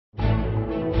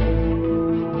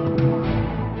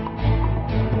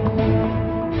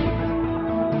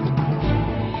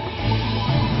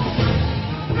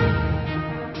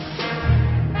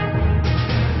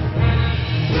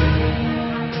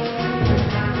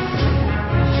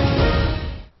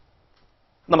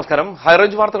നമസ്കാരം.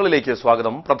 ഹൈറേഞ്ച് വാർത്തകളിലേക്ക്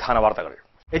സ്വാഗതം. പ്രധാന വാർത്തകൾ.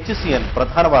 HCN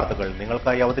പ്രധാന വാർത്തകൾ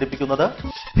നിങ്ങൾക്കായി അവതരിപ്പിക്കുന്നത്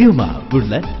Puma,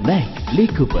 വുഡ്ലൻഡ്, Nike, Lee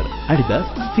Cooper,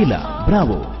 Adidas, Fila,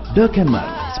 Bravo, ഡോക്കൻമാർ,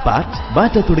 spat,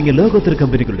 batta തുടങ്ങിയ ലോകോത്തര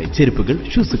കമ്പനികളുടെ ചെരുപ്പുകൾ,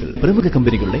 ഷൂസുകൾ, പ്രമുഖ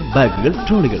കമ്പനികളുടെ ബാഗുകൾ,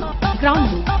 ട്രോളികൾ.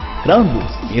 Ground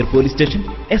booze near police station,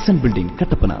 SN building,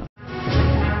 Kattappana.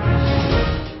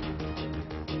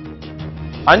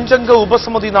 5-അംഗ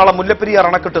ഉപസമിതി നാളെ മുല്ലപ്പെരിയാർ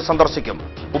അണക്കെട്ട് സന്ദർശിക്കും.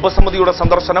 ഉപസമിതിയുടെ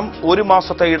സന്ദർശനം 1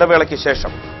 മാസത്തെ ഇടവേളയ്ക്ക്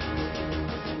ശേഷം.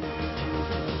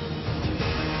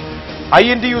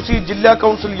 INTUC ജില്ലാ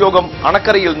കൌൺസിൽ യോഗം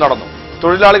അണക്കരയിൽ നടന്നു.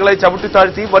 തൊഴിലാളികളെ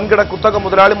ചവിട്ടിത്താഴ്ത്തി വൻകിട കുത്തക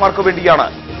മുതലാളിമാർക്ക് വേണ്ടിയാണ്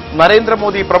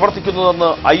നരേന്ദ്രമോദി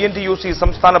പ്രവർത്തിക്കുന്നതെന്ന് INTUC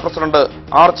സംസ്ഥാന പ്രസിഡന്റ്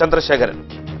R ചന്ദ്രശേഖരൻ.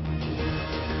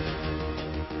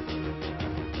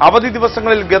 അവധി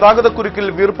ദിവസങ്ങളിൽ ഗതാഗതക്കുരുക്കിൽ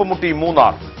വീർപ്പുമുട്ടി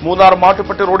മൂന്നാർ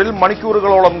മാട്ടുപ്പെട്ടി റോഡിൽ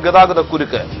മണിക്കൂറുകളോളം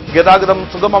ഗതാഗതക്കുരുക്ക്. ഗതാഗതം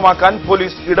സുഗമമാക്കാൻ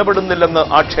പോലീസ് ഇടപെടുന്നില്ലെന്ന്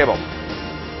ആക്ഷേപം.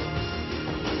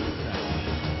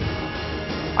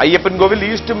 അയ്യപ്പൻകോവിൽ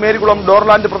ഈസ്റ്റ് മേരികുളം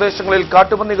ഡോർലാൻഡ് പ്രദേശങ്ങളിൽ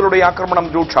കാട്ടുപന്നികളുടെ ആക്രമണം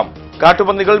രൂക്ഷം.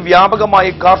 കാട്ടുപന്നികൾ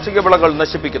വ്യാപകമായി കാർഷിക വിളകൾ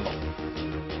നശിപ്പിക്കുന്നു.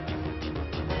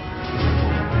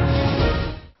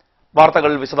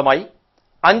 വാർത്തകൾ വിശദമായി.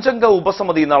 5-അംഗ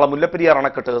ഉപസമിതി നാളെ മുല്ലപ്പെരിയാർ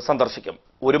അണക്കെട്ട് സന്ദർശിക്കും.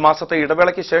 1 മാസത്തെ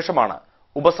ഇടവേളയ്ക്ക് ശേഷമാണ്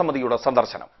ഉപസമിതിയുടെ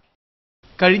സന്ദർശനം.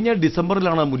 കഴിഞ്ഞ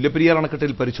ഡിസംബറിലാണ് മുല്ലപ്പെരിയാർ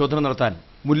അണക്കെട്ടിൽ പരിശോധന നടത്താൻ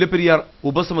മുല്ലപ്പെരിയാർ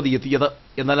ഉപസമിതി എത്തിയത്.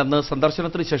 എന്നാൽ അന്ന്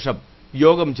സന്ദർശനത്തിന് ശേഷം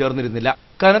യോഗം ചേർന്നിരുന്നില്ല.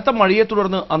 കനത്ത മഴയെ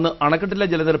തുടർന്ന് അന്ന് അണക്കെട്ടിലെ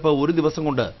ജലനിരപ്പ് 1 ദിവസം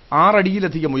കൊണ്ട് 6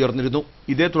 അടിയിലധികം ഉയർന്നിരുന്നു.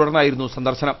 ഇതേ തുടർന്നായിരുന്നു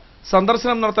സന്ദർശനം.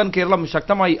 സന്ദർശനം നടത്താൻ കേരളം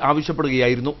ശക്തമായി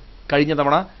ആവശ്യപ്പെടുകയായിരുന്നു. കഴിഞ്ഞ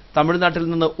തവണ തമിഴ്നാട്ടിൽ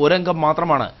നിന്ന് 1 അംഗം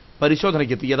മാത്രമാണ്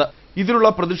പരിശോധനയ്ക്കെത്തിയത്. ഇതിലുള്ള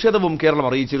പ്രതിഷേധവും കേരളം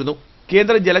അറിയിച്ചിരുന്നു.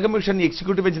 കേന്ദ്ര ജലകമ്മീഷൻ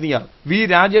എക്സിക്യൂട്ടീവ് എഞ്ചിനീയർ V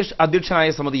രാജേഷ് അധ്യക്ഷനായ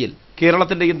സമിതിയിൽ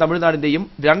കേരളത്തിന്റെയും തമിഴ്നാടിന്റെയും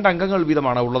 2 അംഗങ്ങൾ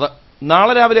വീതമാണ് ഉള്ളത്.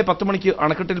 നാളെ രാവിലെ 10 മണിക്ക്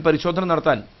അണക്കെട്ടിൽ പരിശോധന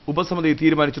നടത്താൻ ഉപസമിതി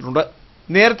തീരുമാനിച്ചിട്ടുണ്ട്.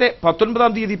 നേരത്തെ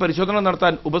 19-ാം തീയതി പരിശോധന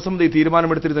നടത്താൻ ഉപസമിതി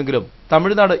തീരുമാനമെടുത്തിരുന്നെങ്കിലും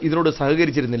തമിഴ്നാട് ഇതിനോട്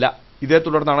സഹകരിച്ചിരുന്നില്ല. ഇതേ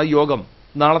തുടർന്നാണ് യോഗം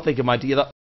നാളത്തേക്ക് മാറ്റിയത്.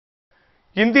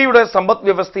 ഇന്ത്യയുടെ സമ്പദ്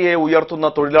വ്യവസ്ഥയെ ഉയർത്തുന്ന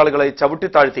തൊഴിലാളികളെ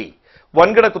ചവിട്ടിത്താഴ്ത്തി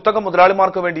വൻകിട കുത്തക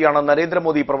മുതലാളിമാർക്ക് വേണ്ടിയാണ്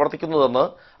നരേന്ദ്രമോദി പ്രവർത്തിക്കുന്നതെന്ന്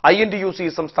INTUC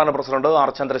സംസ്ഥാന പ്രസിഡന്റ് R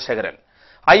ചന്ദ്രശേഖരൻ.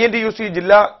 INTUC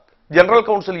ജില്ലാ ജനറൽ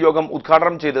കൌൺസിൽ യോഗം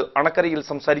ഉദ്ഘാടനം ചെയ്ത് അണക്കരയിൽ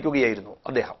സംസാരിക്കുകയായിരുന്നു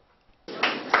അദ്ദേഹം.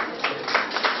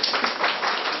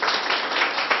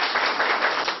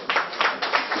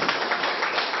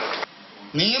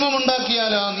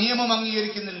 നിയമമുണ്ടാക്കിയാൽ ആ നിയമം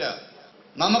അംഗീകരിക്കുന്നില്ല.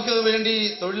 നമുക്ക് വേണ്ടി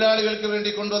തൊഴിലാളികൾക്ക്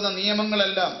വേണ്ടി കൊണ്ടുവന്ന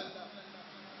നിയമങ്ങളെല്ലാം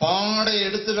പാടെ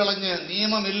എടുത്തു കളഞ്ഞ്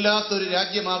നിയമമില്ലാത്തൊരു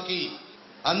രാജ്യമാക്കി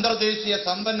അന്തർദേശീയ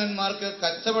സമ്പന്നന്മാർക്ക്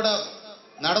കച്ചവടം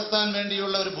നടത്താൻ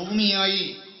വേണ്ടിയുള്ള ഒരു ഭൂമിയായി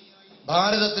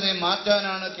ഭാരതത്തിനെ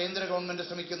മാറ്റാനാണ് കേന്ദ്ര ഗവൺമെന്റ്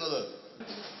ശ്രമിക്കുന്നത്.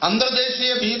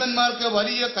 അന്തർദേശീയ ഭീമന്മാർക്ക്,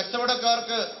 വലിയ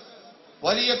കച്ചവടക്കാർക്ക്,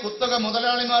 വലിയ കുത്തക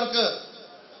മുതലാളിമാർക്ക്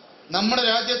നമ്മുടെ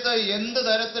രാജ്യത്ത് എന്ത്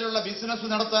തരത്തിലുള്ള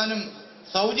ബിസിനസ് നടത്താനും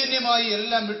സൗജന്യമായി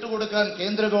എല്ലാം വിട്ടുകൊടുക്കാൻ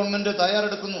കേന്ദ്ര ഗവൺമെന്റ്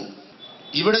തയ്യാറെടുക്കുന്നു.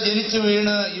 ഇവിടെ ജനിച്ചു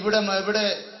വീണ് ഇവിടെ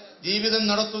ജീവിതം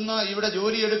നടത്തുന്ന, ഇവിടെ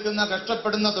ജോലിയെടുക്കുന്ന,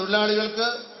 കഷ്ടപ്പെടുന്ന തൊഴിലാളികൾക്ക്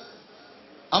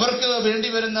അവർക്ക്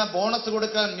വേണ്ടിവരുന്ന ബോണസ്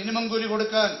കൊടുക്കാൻ, മിനിമം കൂലി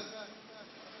കൊടുക്കാൻ,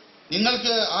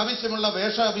 നിങ്ങൾക്ക് ആവശ്യമുള്ള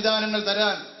വേഷവിധാനങ്ങൾ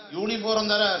തരാൻ, യൂണിഫോം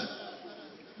തരാൻ,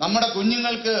 നമ്മുടെ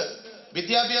കുഞ്ഞുങ്ങൾക്ക്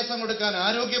വിദ്യാഭ്യാസം കൊടുക്കാൻ,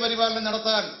 ആരോഗ്യ പരിപാലനം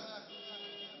നടത്താൻ,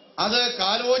 അത്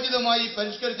കാലോചിതമായി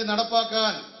പരിഷ്കരിച്ച്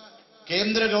നടപ്പാക്കാൻ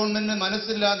കേന്ദ്ര ഗവൺമെന്റിന്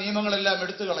മനസ്സില്ല. നിയമങ്ങളെല്ലാം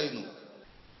എടുത്തു കളയുന്നു.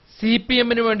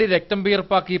 CPM-ന് വേണ്ടി രക്തം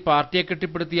വിയർപ്പാക്കി പാർട്ടിയെ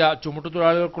കെട്ടിപ്പടുത്തിയ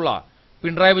ചുമട്ടുതൊഴിലാളികൾക്കുള്ള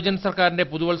പിണറായി വിജയൻ സർക്കാരിന്റെ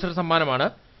പുതുവത്സര സമ്മാനമാണ്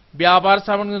വ്യാപാര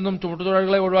സ്ഥാപനങ്ങളിൽ നിന്നും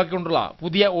ചുമട്ടുതൊഴിലാളികളെ ഒഴിവാക്കിക്കൊണ്ടുള്ള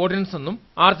പുതിയ ഓർഡിനൻസ് എന്നും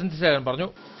R ചന്ദ്രശേഖരൻ പറഞ്ഞു.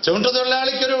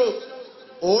 ചുമട്ടുതൊഴിലാളിക്കൊരു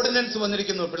ഓർഡിനൻസ്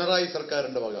വന്നിരിക്കുന്നു പിണറായി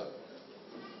സർക്കാരിന്റെ വക.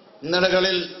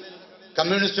 ഇന്നലകളിൽ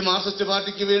കമ്മ്യൂണിസ്റ്റ് മാർക്സിസ്റ്റ്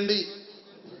പാർട്ടിക്ക് വേണ്ടി,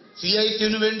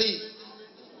 CIT-ന് വേണ്ടി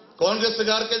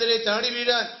കോൺഗ്രസുകാർക്കെതിരെ ചാടി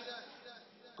വീഴാൻ,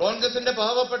 കോൺഗ്രസിന്റെ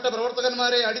പാവപ്പെട്ട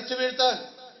പ്രവർത്തകന്മാരെ അടിച്ചു വീഴ്ത്താൻ,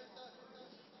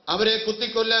 അവരെ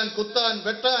കുത്തിക്കൊല്ലാൻ, കുത്താൻ,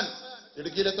 വെട്ടാൻ,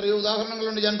 ഇടുക്കിയിൽ എത്രയോ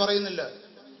ഉദാഹരണങ്ങളുണ്ട്, ഞാൻ പറയുന്നില്ല.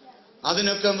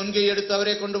 അതിനൊക്കെ മുൻകൈയെടുത്ത്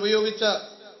അവരെ കൊണ്ട് ഉപയോഗിച്ച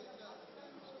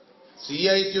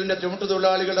CIT-ന്റെ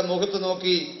ചുമട്ടുതൊഴിലാളികളുടെ മുഖത്ത്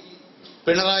നോക്കി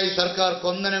പിണറായി സർക്കാർ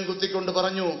കൊന്നനം കുത്തിക്കൊണ്ട്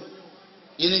പറഞ്ഞു,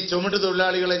 ഇനി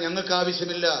ചുമട്ടുതൊഴിലാളികളെ ഞങ്ങൾക്ക്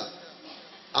ആവശ്യമില്ല.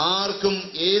 ആർക്കും,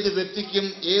 ഏത് വ്യക്തിക്കും,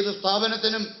 ഏത്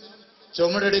സ്ഥാപനത്തിനും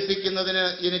ചുമടെടുപ്പിക്കുന്നതിന്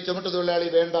ഇനി ചുമട്ടുതൊഴിലാളി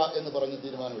വേണ്ട എന്ന് പറഞ്ഞ്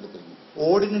തീരുമാനമെടുത്തിരുന്നു.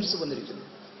 ഓർഡിനൻസ് വന്നിരിക്കുന്നു.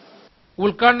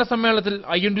 ഉദ്ഘാടന സമ്മേളനത്തിൽ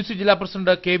INTUC ജില്ലാ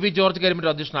പ്രസിഡന്റ് KV ജോർജ്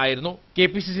കരിമറ്റൂർ അധ്യക്ഷനായിരുന്നു.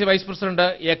 KPCC വൈസ് പ്രസിഡന്റ്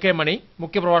AK മണി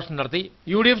മുഖ്യപ്രഭാഷണം നടത്തി.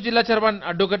 UDF ജില്ലാ chairman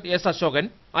advocate S Ashokan,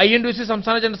 INTUC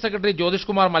സംസ്ഥാന general secretary Jyothish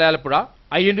Kumar Malayalapuzha,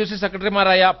 INTUC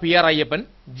സെക്രട്ടറിമാരായ PR Ayyappan,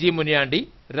 G Muniyandi,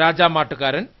 Raja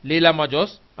മാട്ടുകാരൻ, Leelamma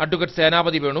Jose, advocate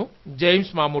സേനാപതി Venu,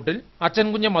 James മാമൂട്ടിൽ,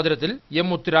 അച്ഛൻകുഞ്ഞ മധുരത്തിൽ, M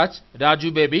Muthuraj, Raju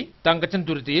baby, Thankachan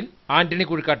തുരുത്തിയിൽ, Antony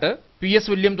Kuzhikattu, PS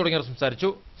William തുടങ്ങിയവർ സംസാരിച്ചു.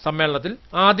 സമ്മേളനത്തിൽ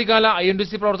ആദ്യകാല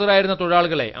INTUC പ്രവർത്തകരായിരുന്ന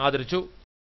തൊഴിലാളികളെ ആദരിച്ചു.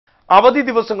 അവധി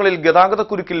ദിവസങ്ങളിൽ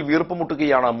ഗതാഗതക്കുരുക്കിൽ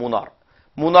വീർപ്പുമുട്ടുകയാണ് മൂന്നാർ.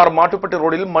 മൂന്നാർ മാട്ടുപ്പെട്ടി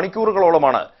റോഡിൽ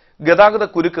മണിക്കൂറുകളോളമാണ്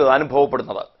ഗതാഗതക്കുരുക്ക്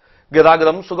അനുഭവപ്പെടുന്നത്.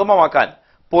 ഗതാഗതം സുഗമമാക്കാൻ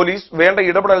പോലീസ് വേണ്ട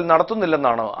ഇടപെടൽ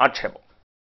നടത്തുന്നില്ലെന്നാണ് ആക്ഷേപം.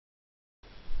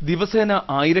 ദിവസേന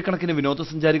ആയിരക്കണക്കിന്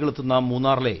വിനോദസഞ്ചാരികൾ എത്തുന്ന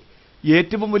മൂന്നാറിലെ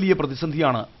ഏറ്റവും വലിയ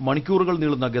പ്രതിസന്ധിയാണ് മണിക്കൂറുകൾ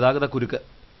നീളുന്ന ഗതാഗതക്കുരുക്ക്.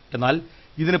 എന്നാൽ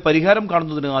ഇതിന് പരിഹാരം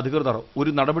കാണുന്നതിന് അധികൃതർ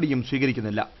ഒരു നടപടിയും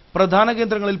സ്വീകരിക്കുന്നില്ല. പ്രധാന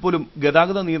കേന്ദ്രങ്ങളിൽ പോലും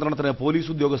ഗതാഗത നിയന്ത്രണത്തിന്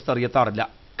പോലീസ് ഉദ്യോഗസ്ഥർ എത്താറില്ല.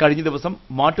 കഴിഞ്ഞ ദിവസം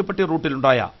മാട്ടുപ്പെട്ടി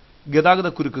റൂട്ടിലുണ്ടായ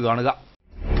ഗതാഗതക്കുരുക്ക് കാണുക.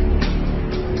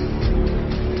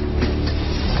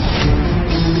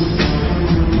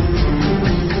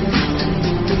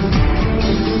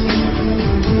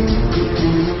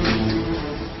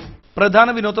 പ്രധാന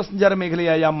വിനോദസഞ്ചാര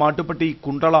മേഖലയായ മാട്ടുപ്പെട്ടി,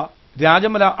 കുണ്ടള,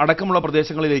 രാജമല അടക്കമുള്ള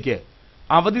പ്രദേശങ്ങളിലേക്ക്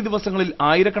അവധി ദിവസങ്ങളിൽ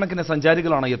ആയിരക്കണക്കിന്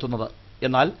സഞ്ചാരികളാണ് എത്തുന്നത്.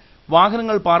 എന്നാൽ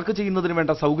വാഹനങ്ങൾ പാർക്ക് ചെയ്യുന്നതിന്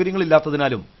വേണ്ട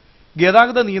സൗകര്യങ്ങളില്ലാത്തതിനാലും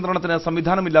ഗതാഗത നിയന്ത്രണത്തിന്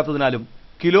സംവിധാനമില്ലാത്തതിനാലും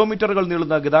കിലോമീറ്ററുകൾ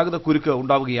നീളുന്ന ഗതാഗതക്കുരുക്ക്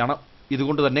ഉണ്ടാവുകയാണ്.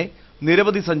 ഇതുകൊണ്ട് തന്നെ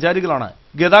നിരവധി സഞ്ചാരികളാണ്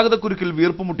ഗതാഗതക്കുരുക്കിൽ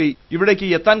വീർപ്പുമുട്ടി ഇവിടേക്ക്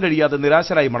എത്താൻ കഴിയാതെ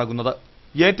നിരാശരായി മടങ്ങുന്നത്.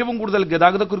 ഏറ്റവും കൂടുതൽ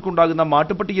ഗതാഗതക്കുരുക്കുണ്ടാകുന്ന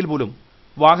മാട്ടുപ്പെട്ടിയിൽ പോലും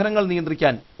വാഹനങ്ങൾ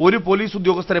നിയന്ത്രിക്കാൻ ഒരു പോലീസ്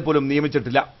ഉദ്യോഗസ്ഥരെ പോലും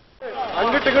നിയമിച്ചിട്ടില്ല.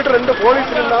 அங்கிட்டு இங்கிட்டு ரெண்டு போலீஸ்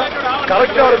இருந்தா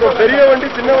கரெக்டா இருக்கும். பெரிய வண்டி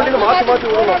சின்ன வண்டியில மாத்தி மாத்தி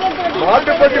விடணும்.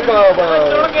 மாட்டுப்பட்டி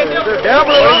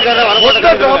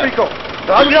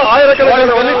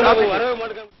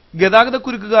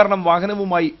ഗതാഗതക്കുരുക്ക് കാരണം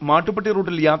വാഹനവുമായി മാട്ടുപ്പെട്ടി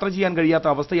റൂട്ടിൽ യാത്ര ചെയ്യാൻ കഴിയാത്ത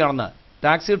അവസ്ഥയാണെന്ന്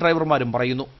ടാക്സി ഡ്രൈവർമാരും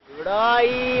പറയുന്നു. ഇവിടെ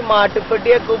ഈ മാട്ടുപ്പെട്ടി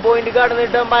എക്കോ പോയിന്റ്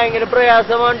കടന്നിട്ട് ഭയങ്കര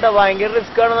പ്രയാസമാണ്. ഭയങ്കര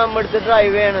റിസ്ക് ആണ് നമ്മടുത്ത്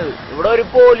ഡ്രൈവ് ചെയ്യണത്. ഇവിടെ ഒരു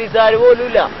പോലീസുകാർ പോലും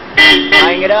ഇല്ല.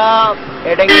 ഭയങ്കര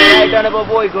ഇടങ്ങേറായിട്ടാണ് ഇപ്പൊ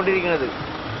പോയിക്കൊണ്ടിരിക്കുന്നത്.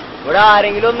 ഇവിടെ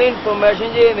ആരെങ്കിലും ഒന്ന് ഇൻഫർമേഷൻ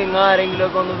ചെയ്യും, നിങ്ങൾ ആരെങ്കിലും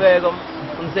ഒക്കെ ഒന്ന് വേഗം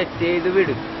ഒന്ന് സെറ്റ് ചെയ്ത്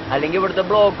വിടും. അല്ലെങ്കിൽ ഇവിടുത്തെ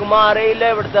ബ്ലോക്ക് മാറിയില്ല,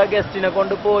 ഇവിടുത്തെ ഗസ്റ്റിനെ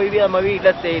കൊണ്ട് പോയി നമ്മ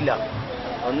വീട്ടിലെത്തിയില്ല.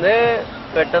 ഒന്ന്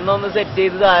പെട്ടെന്നൊന്ന് സെറ്റ്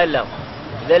ചെയ്തതായല്ല.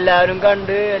 ഇതെല്ലാവരും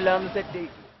കണ്ട് എല്ലാം ഒന്ന് സെറ്റ്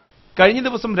ചെയ്യും. കഴിഞ്ഞ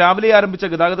ദിവസം രാവിലെ ആരംഭിച്ച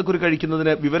ഗതാഗതക്കുരുക്ക്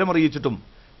അഴിക്കുന്നതിന് വിവരമറിയിച്ചിട്ടും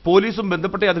പോലീസും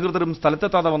ബന്ധപ്പെട്ട അധികൃതരും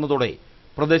സ്ഥലത്തെത്താതെ വന്നതോടെ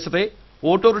പ്രദേശത്തെ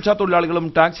ഓട്ടോറിക്ഷ തൊഴിലാളികളും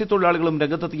ടാക്സി തൊഴിലാളികളും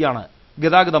രംഗത്തെത്തിയാണ്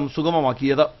ഗതാഗതം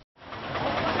സുഗമമാക്കിയത്.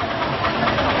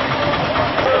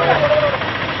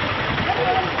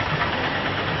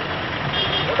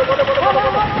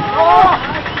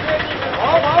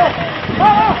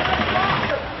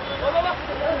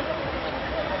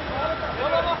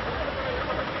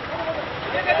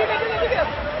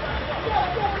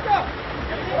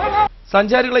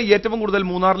 സഞ്ചാരികളെ ഏറ്റവും കൂടുതൽ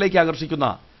മൂന്നാറിലേക്ക് ആകർഷിക്കുന്ന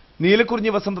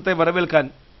നീലക്കുറിഞ്ഞി വസന്തത്തെ വരവേൽക്കാൻ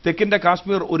തെക്കിന്റെ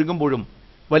കാശ്മീർ ഒരുങ്ങുമ്പോഴും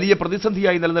വലിയ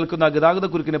പ്രതിസന്ധിയായി നിലനിൽക്കുന്ന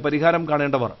ഗതാഗതക്കുരുക്കിന് പരിഹാരം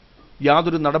കാണേണ്ടവർ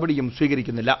യാതൊരു നടപടിയും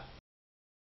സ്വീകരിക്കുന്നില്ല.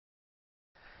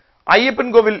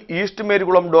 അയ്യപ്പൻകോവിൽ ഈസ്റ്റ്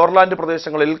മേരികുളം ഡോർലാൻഡ്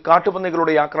പ്രദേശങ്ങളിൽ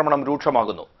കാട്ടുപന്നികളുടെ ആക്രമണം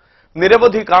രൂക്ഷമാകുന്നു.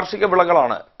 നിരവധി കാർഷിക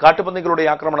വിളകളാണ് കാട്ടുപന്നികളുടെ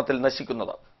ആക്രമണത്തിൽ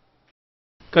നശിക്കുന്നത്.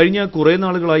 കഴിഞ്ഞ കുറെ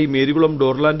നാളുകളായി മേരികുളം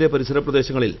ഡോർലാൻഡ് പരിസര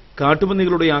പ്രദേശങ്ങളിൽ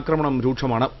കാട്ടുപന്നികളുടെ ആക്രമണം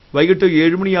രൂക്ഷമാണ്. വൈകിട്ട്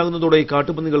 7 മണിയാകുന്നതോടെ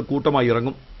കാട്ടുപന്നികൾ കൂട്ടമായി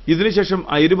ഇറങ്ങും. ഇതിനുശേഷം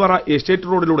അയിരുപാറ എസ്റ്റേറ്റ്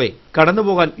റോഡിലൂടെ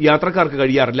കടന്നുപോകാൻ യാത്രക്കാർക്ക്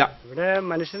കഴിയാറില്ല. ഇവിടെ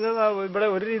മനുഷ്യന് ഇവിടെ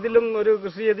ഒരു രീതിയിലും ഒരു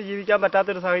കൃഷി ചെയ്ത് ജീവിക്കാൻ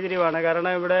പറ്റാത്തൊരു സാഹചര്യമാണ്.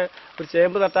 കാരണം ഇവിടെ ഒരു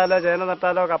ചേമ്പ് നട്ടാലോ ചേന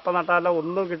നട്ടാലോ കപ്പ നട്ടാലോ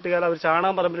ഒന്നും കിട്ടുകയില്ല. ഒരു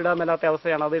ചാണകം പറമ്പിലിടാൻ മേലാത്ത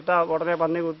അവസ്ഥയാണ്. അതിട്ട ഉടനെ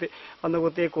വന്ന്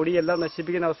കുത്തി കൊടിയെല്ലാം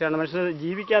നശിപ്പിക്കുന്ന അവസ്ഥയാണ്. മനുഷ്യന്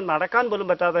ജീവിക്കാൻ നടക്കാൻ പോലും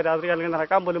പറ്റാത്ത, രാത്രി അല്ലെങ്കിൽ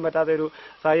നടക്കാൻ പോലും പറ്റാത്ത ഒരു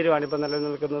സാഹചര്യമാണ് ഇപ്പോൾ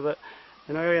നിലനിൽക്കുന്നത്.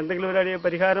 എന്തെങ്കിലും ഒരു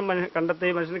പരിഹാരം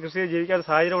കണ്ടെത്തി മനുഷ്യന് കൃഷി ചെയ്ത് ജീവിക്കാൻ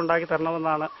സാഹചര്യം ഉണ്ടാക്കി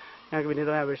തരണമെന്നാണ് ഞങ്ങൾക്ക്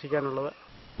വിനീതമായി അപേക്ഷിക്കാനുള്ളത്.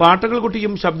 പാട്ടകൾ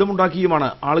കൊട്ടിയും ശബ്ദമുണ്ടാക്കിയുമാണ്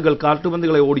ആളുകൾ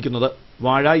കാട്ടുപന്നികളെ ഓടിക്കുന്നത്.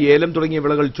 വാഴ, ഏലം തുടങ്ങിയ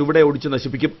വിളകൾ ചുവടെ ഓടിച്ച്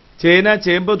നശിപ്പിക്കും. ചേന,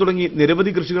 ചേമ്പ് തുടങ്ങി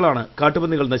നിരവധി കൃഷികളാണ്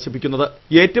കാട്ടുപന്നികൾ നശിപ്പിക്കുന്നത്.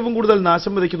 ഏറ്റവും കൂടുതൽ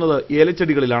നാശം വിതയ്ക്കുന്നത്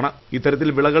ഏലച്ചെടികളിലാണ്.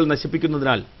 ഇത്തരത്തിൽ വിളകൾ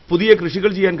നശിപ്പിക്കുന്നതിനാൽ പുതിയ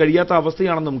കൃഷികൾ ചെയ്യാൻ കഴിയാത്ത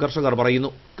അവസ്ഥയാണെന്നും കർഷകർ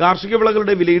പറയുന്നു. കാർഷിക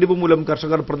വിളകളുടെ വിലയിടിവ് മൂലം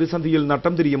കർഷകർ പ്രതിസന്ധിയിൽ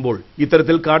നട്ടം തിരിയുമ്പോൾ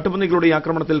ഇത്തരത്തിൽ കാട്ടുപന്നികളുടെ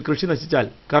ആക്രമണത്തിൽ കൃഷി നശിച്ചാൽ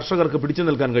കർഷകർക്ക് പിടിച്ചു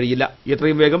നിൽക്കാൻ കഴിയില്ല.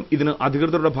 എത്രയും വേഗം ഇതിന്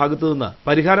അധികൃതരുടെ ഭാഗത്തുനിന്ന്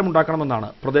പരിഹാരമുണ്ടാക്കണമെന്നാണ്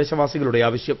പ്രദേശവാസികളുടെ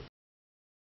ആവശ്യം.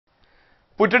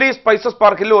 പുറ്റടി സ്പൈസസ്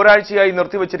പാർക്കിൽ ഒരാഴ്ചയായി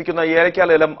നിർത്തിവച്ചിരിക്കുന്ന ഏലക്ക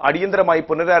ലേലം അടിയന്തരമായി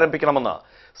പുനരാരംഭിക്കണമെന്ന്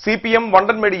CPM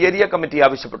വണ്ടൻമേട് ഏരിയ കമ്മിറ്റി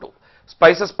ആവശ്യപ്പെട്ടു.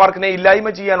 സ്പൈസസ് പാർക്കിനെ ഇല്ലായ്മ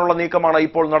ചെയ്യാനുള്ള നീക്കമാണ്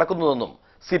ഇപ്പോൾ നടക്കുന്നതെന്നും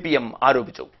CPM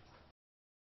ആരോപിച്ചു.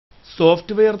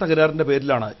 സോഫ്റ്റ്വെയർ തകരാറിന്റെ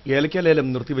പേരിലാണ് ഏലക്ക ലേലം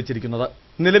നിർത്തിവച്ചിരിക്കുന്നത്.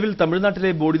 നിലവിൽ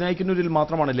തമിഴ്നാട്ടിലെ ബോഡിനായ്ക്കന്നൂരിൽ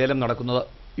മാത്രമാണ് ലേലം നടക്കുന്നത്.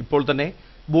 ഇപ്പോൾ തന്നെ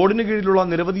ബോർഡിന് കീഴിലുള്ള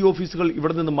നിരവധി ഓഫീസുകൾ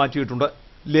ഇവിടെ നിന്നും മാറ്റിയിട്ടുണ്ട്.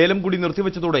 ലേലം കൂടി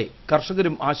നിർത്തിവച്ചതോടെ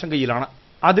കർഷകരും ആശങ്കയിലാണ്.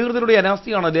 അധികൃതരുടെ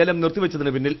അനാസ്ഥയാണ് ലേലം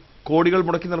നിർത്തിവെച്ചതിന് പിന്നിൽ. കോടികൾ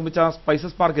മുടക്കി നിർമ്മിച്ച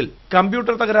സ്പൈസസ് പാർക്കിൽ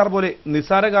കമ്പ്യൂട്ടർ തകരാർ പോലെ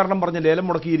നിസ്സാര കാരണം പറഞ്ഞ് ലേലം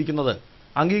മുടക്കിയിരിക്കുന്നത്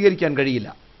അംഗീകരിക്കാൻ കഴിയില്ല.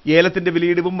 ഏലത്തിന്റെ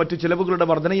വിലയിടിവും മറ്റു ചെലവുകളുടെ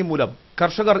വർധനയും മൂലം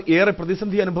കർഷകർ ഏറെ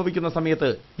പ്രതിസന്ധി അനുഭവിക്കുന്ന സമയത്ത്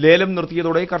ലേലം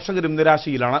നിർത്തിയതോടെ കർഷകരും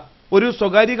നിരാശയിലാണ്. ഒരു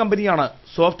സ്വകാര്യ കമ്പനിയാണ്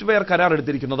സോഫ്റ്റ്വെയർ കരാർ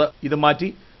എടുത്തിരിക്കുന്നത്. ഇത് മാറ്റി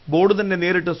ബോർഡ് തന്നെ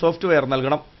നേരിട്ട് സോഫ്റ്റ്വെയർ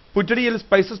നൽകണം. പുറ്റടിയിൽ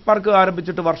സ്പൈസസ് പാർക്ക്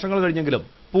ആരംഭിച്ചിട്ട് വർഷങ്ങൾ കഴിഞ്ഞെങ്കിലും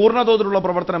പൂർണ്ണതോതിലുള്ള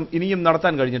പ്രവർത്തനം ഇനിയും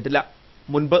നടത്താൻ കഴിഞ്ഞിട്ടില്ല.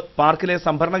 മുൻപ് പാർക്കിലെ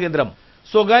സംഭരണ കേന്ദ്രം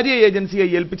സ്വകാര്യ ഏജൻസിയെ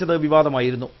ഏൽപ്പിച്ചത്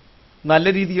വിവാദമായിരുന്നു. നല്ല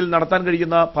രീതിയിൽ നടത്താൻ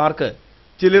കഴിയുന്ന പാർക്ക്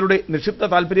ചിലരുടെ നിക്ഷിപ്ത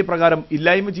താൽപര്യപ്രകാരം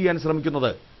ഇല്ലായ്മ ചെയ്യാൻ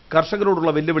ശ്രമിക്കുന്നത്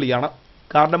കർഷകരോടുള്ള വെല്ലുവിളിയാണ്.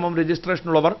 കാർഡമം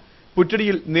രജിസ്ട്രേഷനുള്ളവർ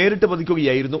പുറ്റടിയിൽ നേരിട്ട്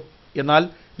പതിക്കുകയായിരുന്നു. എന്നാൽ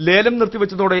ലേലം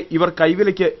നിർത്തിവെച്ചതോടെ ഇവർ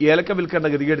കൈവിലയ്ക്ക് ഏലക്ക വിൽക്കേണ്ട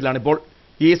ഗതികേടിലാണിപ്പോൾ.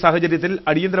 ഈ സാഹചര്യത്തിൽ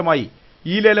അടിയന്തരമായി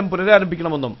ഈ ലേലം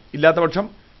പുനരാരംഭിക്കണമെന്നും ഇല്ലാത്തപക്ഷം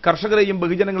കർഷകരെയും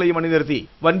ബഹുജനങ്ങളെയും അണിനിരത്തി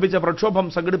വൻപിച്ച പ്രക്ഷോഭം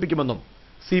സംഘടിപ്പിക്കുമെന്നും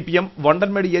CPM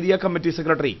Vandanmedu area committee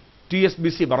secretary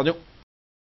TSBC പറഞ്ഞു.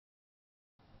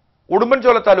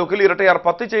 ഉടുമ്പൻചോല താലൂക്കിൽ ഇരട്ടയാർ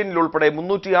 10 ചെയിനിൽ ഉൾപ്പെടെ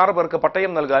 306 പേർക്ക്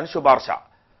പട്ടയം നൽകാൻ ശുപാർശ.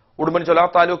 ഉടുമ്പൻചോല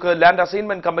താലൂക്ക് ലാൻഡ്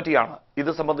അസൈൻമെന്റ് കമ്മിറ്റിയാണ്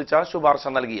ഇത് സംബന്ധിച്ച ശുപാർശ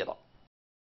നൽകിയത്.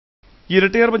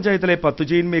 ഇരട്ടയാർ പഞ്ചായത്തിലെ 10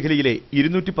 ചെയിൻ മേഖലയിലെ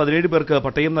 217 പേർക്ക്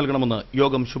പട്ടയം നൽകണമെന്ന്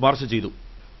യോഗം ശുപാർശ ചെയ്തു.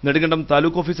 നെടുങ്കണ്ടം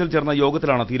താലൂക്ക് ഓഫീസിൽ ചേർന്ന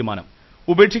യോഗത്തിലാണ് തീരുമാനം.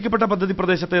 ഉപേക്ഷിക്കപ്പെട്ട പദ്ധതി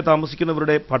പ്രദേശത്തെ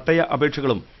താമസിക്കുന്നവരുടെ പട്ടയ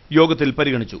അപേക്ഷകളും യോഗത്തിൽ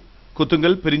പരിഗണിച്ചു.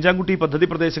 കുത്തുങ്കൽ, പെരിഞ്ചാംകുട്ടി പദ്ധതി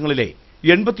പ്രദേശങ്ങളിലെ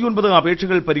 89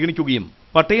 അപേക്ഷകൾ പരിഗണിക്കുകയും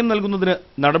പട്ടയം നൽകുന്നതിന്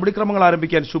നടപടിക്രമങ്ങൾ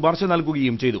ആരംഭിക്കാൻ ശുപാർശ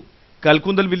നൽകുകയും ചെയ്തു.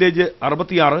 കൽക്കുന്തൽ village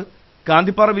 66,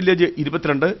 Kanthippara village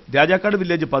 22, Rajakkad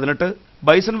village 18,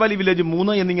 bison Valley village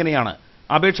 3 എന്നിങ്ങനെയാണ്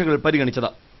അപേക്ഷകൾ പരിഗണിച്ചത്.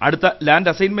 അടുത്ത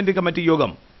ലാൻഡ് അസൈൻമെന്റ് കമ്മിറ്റി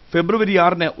യോഗം ഫെബ്രുവരി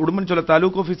 6-ന് ഉടുമ്പൻചോല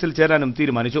താലൂക്ക് ഓഫീസിൽ ചേരാനും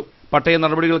തീരുമാനിച്ചു. പട്ടയ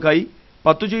നടപടികൾക്കായി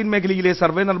 10 ചെയിൻ മേഖലയിലെ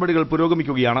സർവേ നടപടികൾ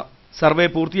പുരോഗമിക്കുകയാണ്. സർവേ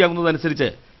പൂർത്തിയാകുന്നതനുസരിച്ച്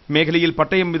മേഖലയിൽ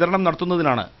പട്ടയം വിതരണം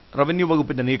നടത്തുന്നതിനാണ് റവന്യൂ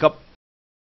വകുപ്പിന്റെ നീക്കം.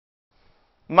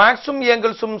 മാക്സും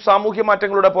ഏംഗൽസും സാമൂഹ്യ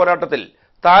മാറ്റങ്ങളുടെ പോരാട്ടത്തിൽ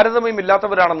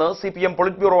താരതമ്യമില്ലാത്തവരാണെന്ന് CPM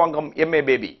പൊളിറ്റ് ബ്യൂറോ അംഗം MA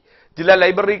ബേബി. ജില്ലാ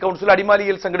ലൈബ്രറി കൌൺസിൽ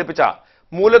അടിമാലിയിൽ സംഘടിപ്പിച്ച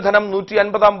മൂലധനം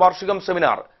 150-ാം വാർഷികം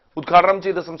സെമിനാർ ഉദ്ഘാടനം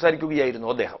ചെയ്ത് സംസാരിക്കുകയായിരുന്നു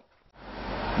അദ്ദേഹം.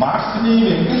 മാർക്സിനെയും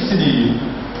എംഗൽസിനെയും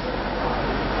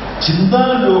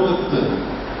ചിന്താലോകത്ത്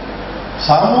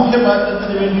സാമൂഹ്യ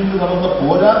മാറ്റത്തിന് വേണ്ടിയിട്ട് നടന്ന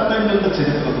പോരാട്ടങ്ങളുടെ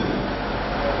ചരിത്രത്തിൽ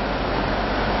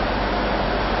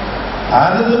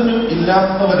താരതമ്യം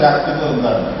ഇല്ലാത്തവരാക്കുന്നത്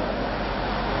എന്താണ്?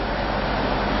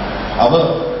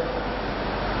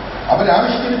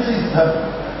 അവരാവിഷ്കരിച്ച സിദ്ധാന്തം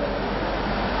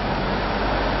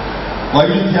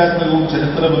വൈവിധ്യാത്മകവും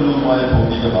ചരിത്രപരവുമായ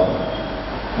ഭൗതികമാണ്.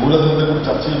 മൂലധനത്തെക്കുറിച്ച്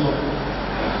ചർച്ച ചെയ്യുമ്പോൾ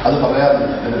അത് പറയാതെ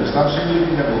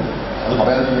വിശദാംശങ്ങളിലേക്ക് പോകും. അത്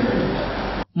പറയാതിരിക്കാൻ കഴിയില്ല.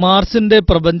 മാർസിന്റെ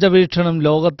പ്രപഞ്ചവീക്ഷണം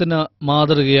ലോകത്തിന്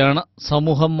മാതൃകയാണ്.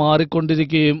 സമൂഹം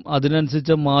മാറിക്കൊണ്ടിരിക്കുകയും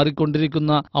അതിനനുസരിച്ച്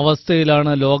മാറിക്കൊണ്ടിരിക്കുന്ന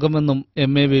അവസ്ഥയിലാണ് ലോകമെന്നും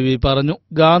MA ബേബി പറഞ്ഞു.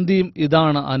 ഗാന്ധിയും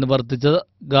ഇതാണ് അനുവർത്തിച്ചത്.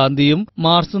 ഗാന്ധിയും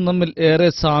മാർസും തമ്മിൽ ഏറെ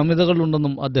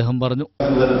സാമ്യതകളുണ്ടെന്നും അദ്ദേഹം പറഞ്ഞു.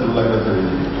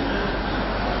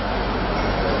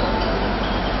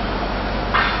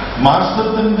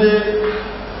 മാർക്സത്തിന്റെ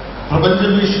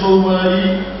പ്രപഞ്ചവീക്ഷണവുമായി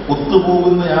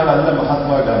ഒത്തുപോകുന്നയാളല്ല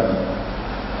മഹാത്മാഗാന്ധി.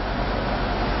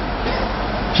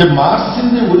 പക്ഷെ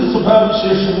മാർക്സിന്റെ ഒരു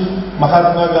സ്വഭാവവിശേഷവും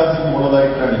മഹാത്മാഗാന്ധിക്ക്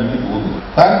ഉള്ളതായിട്ടാണ് എനിക്ക് തോന്നുന്നത്.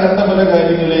 താൻ കണ്ട പല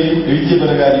കാര്യങ്ങളെയും എഴുതിയ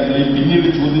പല കാര്യങ്ങളെയും പിന്നീട്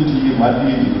ചോദ്യം ചെയ്യുകയും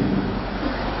മാറ്റുകയും ചെയ്യുന്നു.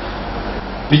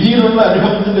 പിന്നീടുള്ള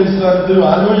അനുഭവത്തിന്റെ അടിസ്ഥാനത്തിലും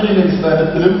ആലോചനയുടെ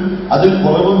അടിസ്ഥാനത്തിലും അതിൽ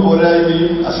കുറവും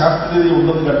പോരായ്മയും അശാസ്ത്രീയതയും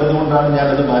ഉണ്ടെന്ന് കണ്ടതുകൊണ്ടാണ്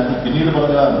ഞാനത് മാറ്റി പിന്നീട്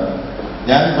പറഞ്ഞതാണ്.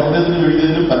 ഞാൻ പറഞ്ഞതിനും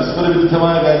എഴുതിയതിനും പരസ്പര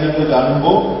വിരുദ്ധമായ കാര്യങ്ങൾ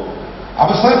കാണുമ്പോൾ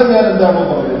അവസാനം ഞാൻ എന്താണോ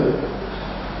പറഞ്ഞത്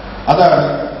അതാണ്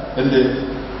എന്റെ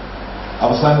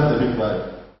അവസാനത്തെ അഭിപ്രായം.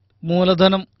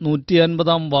 മൂലധനം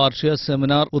 150-ാം വാർഷിക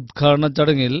സെമിനാർ ഉദ്ഘാടന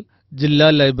ചടങ്ങിൽ ജില്ലാ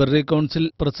library council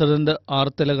president R.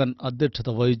 Thilakan അധ്യക്ഷത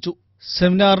വഹിച്ചു.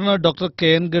 സെമിനാറിന് ഡോക്ടർ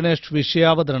KN ഗണേഷ്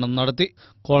വിഷയാവതരണം നടത്തി.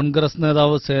 കോൺഗ്രസ്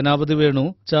നേതാവ് സേനാപതി വേണു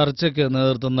ചർച്ചയ്ക്ക്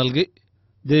നേതൃത്വം നൽകി.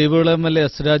 Devikulam MLA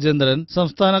S. രാജേന്ദ്രൻ,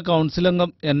 സംസ്ഥാന കൌൺസിൽ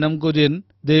അംഗം NM Kurian,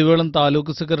 Devikulam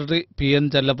taluk secretary PN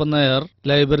Chellappan Nair,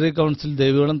 library council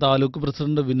Devikulam taluk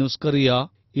president വിനൂസ് കറിയ,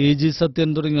 EG സത്യൻ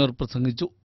തുടങ്ങിയവർ പ്രസംഗിച്ചു.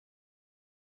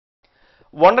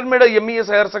 Vandanmedu MES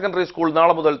higher secondary school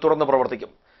നാളെ മുതൽ തുറന്ന്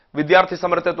പ്രവർത്തിക്കും. വിദ്യാർത്ഥി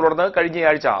സമരത്തെ തുടർന്ന്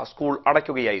കഴിഞ്ഞയാഴ്ച സ്കൂൾ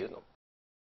അടയ്ക്കുകയായിരുന്നു.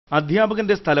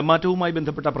 അധ്യാപകന്റെ സ്ഥലമാറ്റവുമായി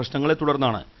ബന്ധപ്പെട്ട പ്രശ്നങ്ങളെ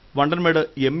തുടർന്നാണ് Vandanmedu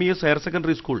MES higher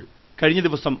secondary school കഴിഞ്ഞ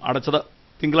ദിവസം അടച്ചത്.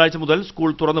 തിങ്കളാഴ്ച മുതൽ സ്കൂൾ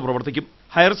തുറന്ന് പ്രവർത്തിക്കും.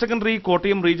 Higher secondary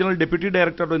Kottayam regional deputy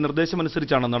ഡയറക്ടറുടെ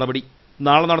നിർദ്ദേശമനുസരിച്ചാണ് നടപടി.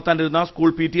 നാളെ നടത്താനിരുന്ന സ്കൂൾ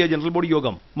PTA ജനറൽ ബോഡി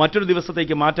യോഗം മറ്റൊരു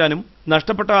ദിവസത്തേക്ക് മാറ്റാനും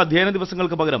നഷ്ടപ്പെട്ട അധ്യയന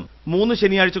ദിവസങ്ങൾക്ക് പകരം 3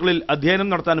 ശനിയാഴ്ചകളിൽ അധ്യയനം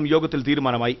നടത്താനും യോഗത്തിൽ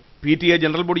തീരുമാനമായി. PTA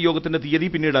ജനറൽ ബോഡി യോഗത്തിന്റെ തീയതി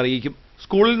പിന്നീട് അറിയിക്കും.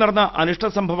 സ്കൂളിൽ നടന്ന അനിഷ്ട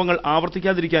സംഭവങ്ങൾ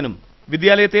ആവർത്തിക്കാതിരിക്കാനും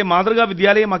വിദ്യാലയത്തെ മാതൃകാ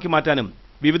വിദ്യാലയമാക്കി മാറ്റാനും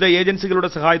വിവിധ ഏജൻസികളുടെ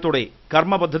സഹായത്തോടെ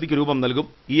കർമ്മ പദ്ധതിക്ക് രൂപം നൽകും.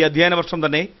 ഈ അധ്യയന വർഷം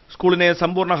തന്നെ സ്കൂളിനെ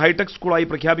സമ്പൂർണ്ണ ഹൈടെക് സ്കൂളായി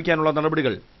പ്രഖ്യാപിക്കാനുള്ള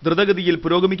നടപടികൾ ദ്രുതഗതിയിൽ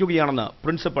പുരോഗമിക്കുകയാണെന്ന്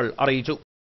പ്രിൻസിപ്പൽ അറിയിച്ചു.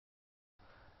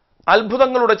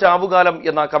 അത്ഭുതങ്ങളുടെ ചാവുകാലം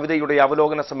എന്ന കവിതയുടെ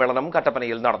അവലോകന സമ്മേളനം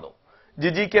കട്ടപ്പനയിൽ നടന്നു.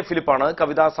 ജിജി കെ ഫിലിപ്പാണ്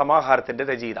കവിതാ സമാഹാരത്തിന്റെ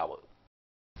രചയിതാവ്.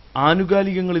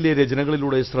 ആനുകാലികങ്ങളിലെ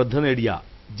രചനകളിലൂടെ ശ്രദ്ധ നേടിയ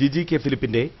ജിജി.കെ.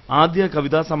 ഫിലിപ്പിന്റെ ആദ്യ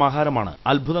കവിതാ സമാഹാരമാണ്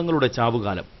അത്ഭുതങ്ങളുടെ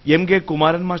ചാവുകാലം. എം.കെ.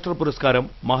 കുമാരൻ മാസ്റ്റർ പുരസ്കാരം,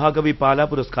 മഹാകവി പാലാ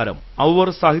പുരസ്കാരം, ഔവർ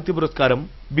സാഹിത്യ പുരസ്കാരം,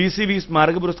 ബി.സി.വി.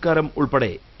 സ്മാരക പുരസ്കാരം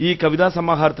ഉൾപ്പെടെ ഈ കവിതാ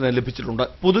സമാഹാരത്തിന് ലഭിച്ചിട്ടുണ്ട്.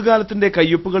 പുതുകാലത്തിന്റെ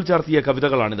കയ്യൊപ്പുകൾ ചാർത്തിയ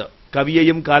കവിതകളാണിത്.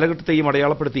 കവിയെയും കാലഘട്ടത്തെയും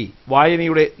അടയാളപ്പെടുത്തി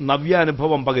വായനയുടെ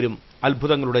നവ്യാനുഭവം പകരും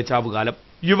അത്ഭുതങ്ങളുടെ ചാവുകാലം.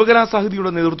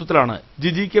 യുവകലാസാഹിതിയുടെ നേതൃത്വത്തിലാണ്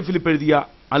ജിജി.കെ. ഫിലിപ്പ് എഴുതിയ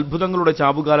അത്ഭുതങ്ങളുടെ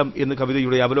ചാവുകാലം എന്ന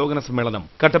കവിതയുടെ അവലോകന സമ്മേളനം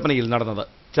കട്ടപ്പനയിൽ നടന്നത്.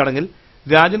 ചടങ്ങിൽ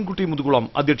രാജൻകുട്ടി മുതുകുളം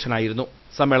അധ്യക്ഷനായിരുന്നു.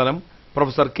 സമ്മേളനം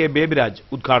പ്രൊഫസർ കെ ബേബിരാജ്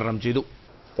ഉദ്ഘാടനം ചെയ്തു.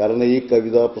 കാരണം ഈ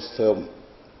കവിതാ പുസ്തകം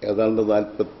ഏതാണ്ട്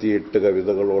 48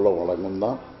 കവിതകളോളം അടങ്ങുന്ന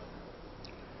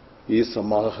ഈ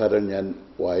സമാഹാരം ഞാൻ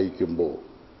വായിക്കുമ്പോൾ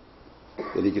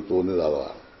എനിക്ക് തോന്നിയത്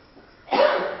അതാണ്.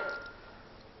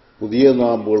 പുതിയ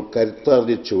നാമ്പുകൾ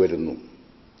കരുത്താർജിച്ചു വരുന്നു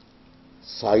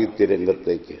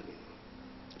സാഹിത്യരംഗത്തേക്ക്,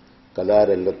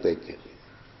 കലാരംഗത്തേക്ക്.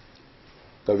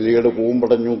 കവിതയുടെ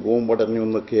കൂമ്പടഞ്ഞു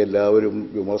എന്നൊക്കെ എല്ലാവരും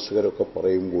വിമർശകരൊക്കെ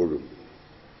പറയുമ്പോഴും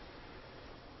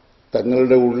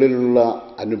തങ്ങളുടെ ഉള്ളിലുള്ള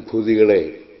അനുഭൂതികളെ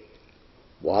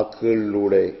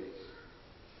വാക്കുകളിലൂടെ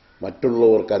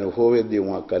മറ്റുള്ളവർക്ക്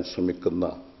അനുഭവവേദ്യമാക്കാൻ ശ്രമിക്കുന്ന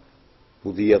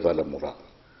പുതിയ തലമുറ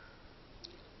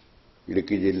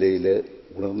ഇടുക്കി ജില്ലയിൽ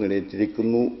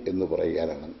ഉണർന്നെണീറ്റിരിക്കുന്നു എന്ന്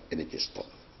പറയാനാണ് എനിക്കിഷ്ടം.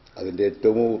 അതിൻ്റെ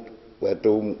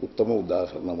ഏറ്റവും ഉത്തമ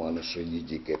ഉദാഹരണമാണ് Shri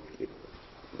ജിജി.കെ. Philip.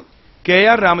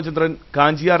 K R. Ramachandran,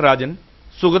 Kanchiyar Rajan,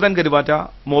 Sugathan Karuvatta,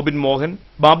 Mobin Mohan,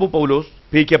 Babu Paulose,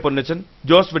 P K. Ponnachan,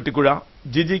 Jose Vettikuzha,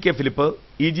 ജിജി.കെ. Philip,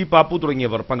 ഇ.ജി. Pappu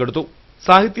തുടങ്ങിയവർ പങ്കെടുത്തു.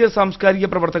 സാഹിത്യ സാംസ്കാരിക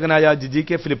പ്രവർത്തകനായ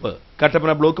ജിജി.കെ. Philip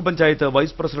Kattappana block panchayat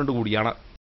vice president കൂടിയാണ്.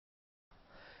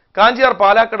 കാഞ്ചിയാർ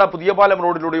പാലാക്കട പുതിയപാലം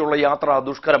റോഡിലൂടെയുള്ള യാത്ര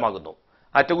ദുഷ്കരമാകുന്നു.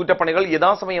 അറ്റകുറ്റപ്പണികൾ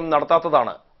യഥാസമയം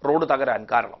നടത്താത്തതാണ് റോഡ് തകരാൻ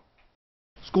കാരണം.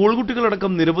 സ്കൂൾ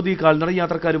കുട്ടികളടക്കം നിരവധി കാൽനട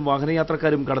യാത്രക്കാരും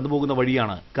വാഹനയാത്രക്കാരും കടന്നുപോകുന്ന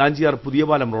വഴിയാണ് കാഞ്ചിയാർ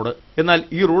പുതിയപാലം റോഡ്. എന്നാൽ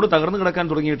ഈ റോഡ് തകർന്നു കിടക്കാൻ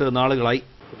തുടങ്ങിയിട്ട് നാളുകളായി.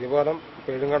 പുതിയപാലം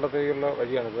പേഴുങ്കണ്ടത്തേക്കുള്ള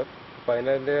വഴിയാണിത്. അപ്പം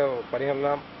അതിൻ്റെ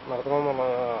പണികളെല്ലാം നടത്തണമെന്നാണ്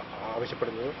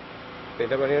ആവശ്യപ്പെടുന്നത്.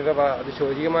 ഇതിൻ്റെ പണിയുടെ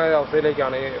അതിശോചികമായ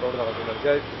അവസ്ഥയിലേക്കാണ് ഈ റോഡ്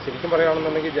നടക്കുന്നത്. ശരിക്കും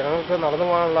പറയുകയാണെന്നുണ്ടെങ്കിൽ ജനങ്ങൾക്ക് നടന്നു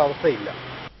പോകാനുള്ള അവസ്ഥയില്ല.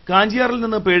 കാഞ്ചിയാറിൽ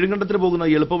നിന്ന് പേഴുങ്കണ്ടത്തിന് പോകുന്ന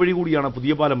എളുപ്പവഴി കൂടിയാണ്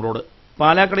പുതിയപാലം റോഡ്.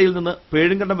 പാലാക്കടയിൽ നിന്ന്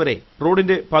പേഴുങ്കണ്ടം വരെ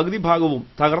റോഡിന്റെ പകുതി ഭാഗവും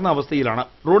തകർന്ന അവസ്ഥയിലാണ്.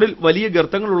 റോഡിൽ വലിയ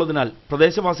ഗർത്തങ്ങളുള്ളതിനാൽ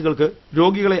പ്രദേശവാസികൾക്ക്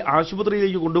രോഗികളെ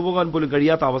ആശുപത്രിയിലേക്ക് കൊണ്ടുപോകാൻ പോലും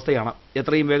കഴിയാത്ത അവസ്ഥയാണ്.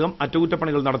 എത്രയും വേഗം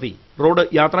അറ്റകുറ്റപ്പണികൾ നടത്തി റോഡ്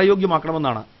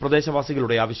യാത്രായോഗ്യമാക്കണമെന്നാണ്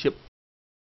പ്രദേശവാസികളുടെ ആവശ്യം.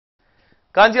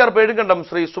 കാഞ്ചിയാർ പേഴുങ്കണ്ടം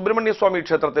ശ്രീ സുബ്രഹ്മണ്യ സ്വാമി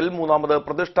ക്ഷേത്രത്തിൽ 3ാമത്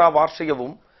പ്രതിഷ്ഠാ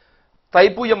വാർഷികവും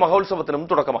തൈപ്പൂയ മഹോത്സവത്തിനും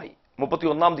തുടക്കമായി.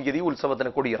 31-ാം തീയതി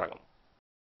ഉത്സവത്തിന് കൊടിയിറങ്ങും.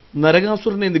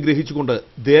 നരകാസുരനെ നിഗ്രഹിച്ചുകൊണ്ട്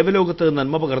ദേവലോകത്ത്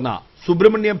നന്മ പകർന്ന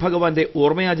സുബ്രഹ്മണ്യ ഭഗവാന്റെ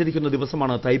ഓർമ്മയാചരിക്കുന്ന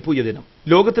ദിവസമാണ് തൈപ്പൂയ ദിനം.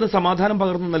 ലോകത്തിന് സമാധാനം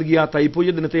പകർന്നു നൽകിയ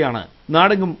തൈപ്പൂയ ദിനത്തെയാണ്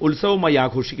നാടെങ്ങും ഉത്സവമായി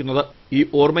ആഘോഷിക്കുന്നത്. ഈ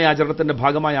ഓർമ്മയാചരണത്തിന്റെ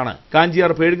ഭാഗമായാണ്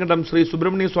കാഞ്ചിയാർ പേഴുങ്കണ്ടം ശ്രീ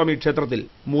സുബ്രഹ്മണ്യ സ്വാമി ക്ഷേത്രത്തിൽ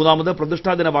 3ാമത്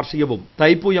പ്രതിഷ്ഠാദിന വാർഷികവും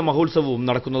തൈപ്പൂയ മഹോത്സവവും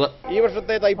നടക്കുന്നത്. ഈ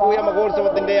വർഷത്തെ തൈപ്പൂയ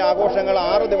മഹോത്സവത്തിന്റെ ആഘോഷങ്ങൾ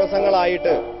 6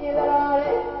 ദിവസങ്ങളായിട്ട്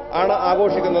ആണ്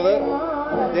ആഘോഷിക്കുന്നത്.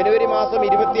 ജനുവരി മാസം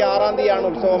 26-ാം തീയതിയാണ്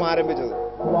ഉത്സവം ആരംഭിച്ചത്.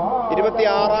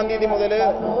 26-ാം തീയതി മുതൽ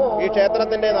ഈ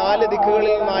ക്ഷേത്രത്തിന്റെ 4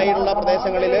 ദിക്കുകളിൽ നിന്നായിട്ടുള്ള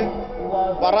പ്രദേശങ്ങളിൽ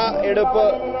പറ എടുപ്പ്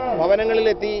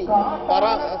ഭവനങ്ങളിലെത്തി പറ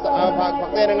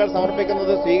ഭക്തജനങ്ങൾ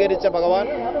സമർപ്പിക്കുന്നത് സ്വീകരിച്ച ഭഗവാൻ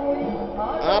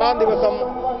 6-ാം ദിവസം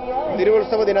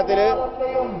തിരുവുത്സവ ദിനത്തിൽ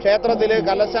ക്ഷേത്രത്തിൽ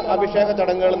കലശ അഭിഷേക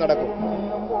ചടങ്ങുകൾ നടക്കും.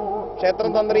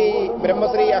 ക്ഷേത്രം തന്ത്രി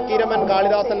ബ്രഹ്മശ്രീ അക്കീരമൻ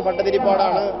കാളിദാസൻ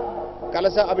ഭട്ടതിരിപ്പാടാണ്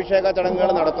കലശ അഭിഷേക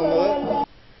ചടങ്ങുകൾ നടത്തുന്നത്.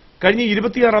 കഴിഞ്ഞ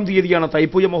 26-ാം തീയതിയാണ്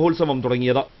തൈപ്പൂയ മഹോത്സവം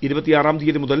തുടങ്ങിയത്. 26-ാം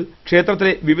തീയതി മുതൽ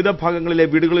ക്ഷേത്രത്തിലെ വിവിധ ഭാഗങ്ങളിലെ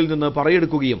വീടുകളിൽ നിന്ന്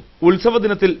പറയെടുക്കുകയും ഉത്സവ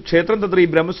ദിനത്തിൽ ക്ഷേത്രം തന്ത്രി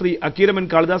ബ്രഹ്മശ്രീ അക്കീരമൻ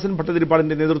കാളിദാസൻ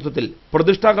ഭട്ടതിരിപ്പാടിന്റെ നേതൃത്വത്തിൽ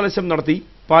പ്രതിഷ്ഠാ കലശം നടത്തി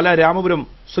പാലാ രാമപുരം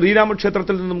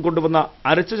ശ്രീരാമക്ഷേത്രത്തിൽ നിന്നും കൊണ്ടുവന്ന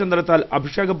അരച്ച ചന്ദനത്താൽ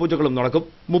അഭിഷേക പൂജകളും നടക്കും.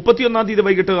 31-ാം തീയതി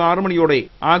വൈകിട്ട് 6 മണിയോടെ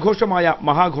ആഘോഷമായ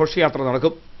മഹാഘോഷയാത്ര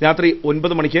നടക്കും. രാത്രി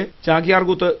 9 മണിക്ക്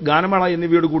ചാക്യാർകൂത്ത്, ഗാനമേള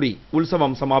എന്നിവയോടുകൂടി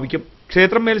ഉത്സവം സമാപിക്കും.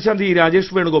 ക്ഷേത്രം മേൽശാന്തി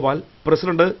Rajesh Venugopal,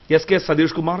 president എസ്.കെ.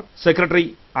 Satheesh Kumar, secretary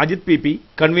Ajith P,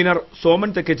 convener Soman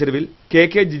തെക്കേച്ചെരുവിൽ, K.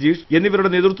 Jijeesh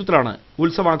എന്നിവരുടെ നേതൃത്വത്തിലാണ്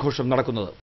ഉത്സവാഘോഷം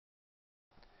നടക്കുന്നത്.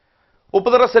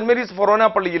 ഉപ്പുതറ സെന്റ് മേരീസ് ഫൊറോന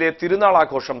പള്ളിയിലെ തിരുനാൾ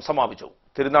ആഘോഷം സമാപിച്ചു.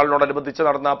 തിരുനാളിനോടനുബന്ധിച്ച്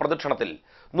നടന്ന പ്രദക്ഷിണത്തിൽ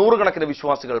 100 കണക്കിന്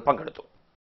വിശ്വാസികൾ പങ്കെടുത്തു.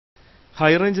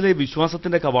 ഹൈറേഞ്ചിലെ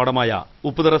വിശ്വാസത്തിന്റെ കവാടമായ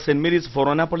ഉപ്പുതറ സെന്റ് മേരീസ്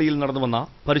ഫൊറോന പള്ളിയിൽ നടന്നുവന്ന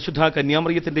പരിശുദ്ധ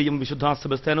കന്യാമറിയത്തിന്റെയും വിശുദ്ധ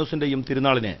സെബസ്ത്യാനോസിന്റെയും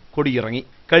തിരുനാളിന് കൊടിയിറങ്ങി.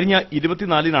 കഴിഞ്ഞ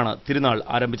 24-നാണ് തിരുനാൾ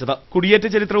ആരംഭിച്ചത്. കുടിയേറ്റ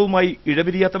ചരിത്രവുമായി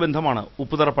ഇഴപിരിയാത്ത ബന്ധമാണ്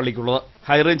ഉപ്പുതറ പള്ളിക്കുള്ളത്.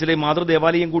 ഹൈറേഞ്ചിലെ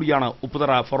മാതൃദേവാലയം കൂടിയാണ്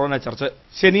ഉപ്പുതറ ഫൊറോന ചർച്ച്.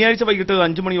 ശനിയാഴ്ച വൈകിട്ട്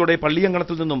 5 മണിയോടെ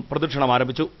പള്ളിയങ്കണത്തിൽ നിന്നും പ്രദക്ഷിണം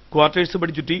ആരംഭിച്ചു. ക്വാർട്ടേഴ്സ്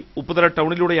പടി ചുറ്റി ഉപ്പുതറ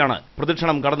ടൗണിലൂടെയാണ്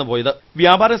പ്രദക്ഷിണം കടന്നുപോയത്.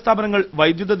 വ്യാപാര സ്ഥാപനങ്ങൾ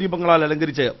വൈദ്യുത ദീപങ്ങളാൽ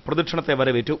അലങ്കരിച്ച് പ്രദക്ഷിണത്തെ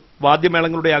വരവേറ്റു.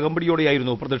 വാദ്യമേളങ്ങളുടെ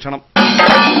അകമ്പടിയോടെയായിരുന്നു പ്രദക്ഷിണം.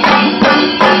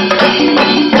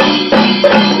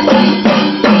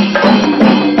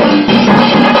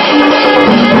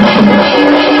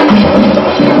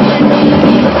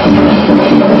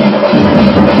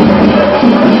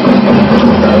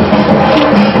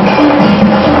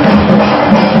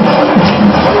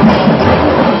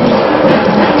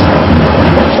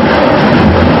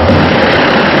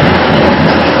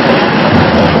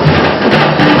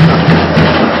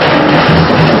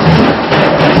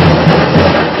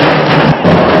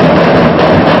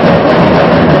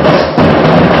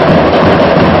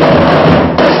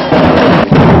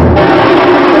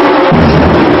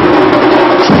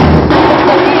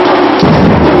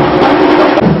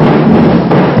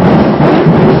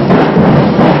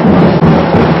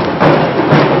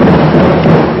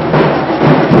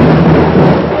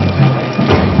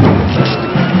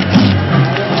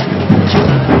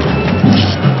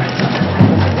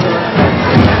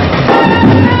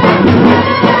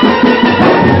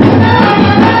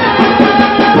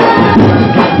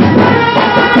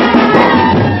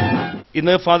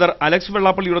 ഇന്ന് ഫാദർ അലക്സ്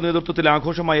വെള്ളാപ്പള്ളിയുടെ നേതൃത്വത്തിൽ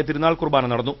ആഘോഷമായ തിരുനാൾ കുർബാന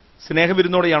നടന്നു.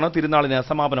 സ്നേഹവിരുന്നോടെയാണ് തിരുനാളിന്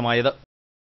സമാപനമായത്.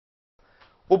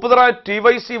 ഉപ്പുതറ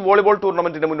TYC വോളിബോൾ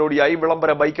ടൂർണമെന്റിന് മുന്നോടിയായി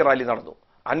വിളംബര ബൈക്ക് റാലി നടന്നു.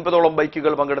 50ഓളം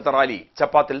ബൈക്കുകൾ പങ്കെടുത്ത റാലി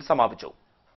ചപ്പാത്തിൽ സമാപിച്ചു.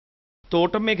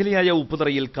 തോട്ടം മേഖലയായ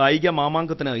ഉപ്പുതറയിൽ കായിക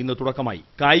മാമാങ്കത്തിന് ഇന്ന് തുടക്കമായി.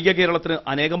 കായിക കേരളത്തിന്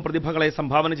അനേകം പ്രതിഭകളെ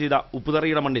സംഭാവന ചെയ്ത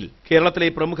ഉപ്പുതറയുടെ മണ്ണിൽ കേരളത്തിലെ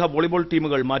പ്രമുഖ വോളിബോൾ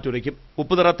ടീമുകൾ മാറ്റുരയ്ക്കും.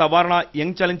 Upputhara തവാർണ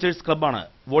young Challengers ക്ലബ്ബാണ്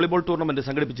volleyball tournament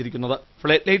സംഘടിപ്പിച്ചിരിക്കുന്നത്.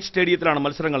 ഫ്ലഡ് ലൈറ്റ് സ്റ്റേഡിയത്തിലാണ്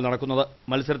മത്സരങ്ങൾ നടക്കുന്നത്.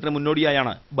 മത്സരത്തിന്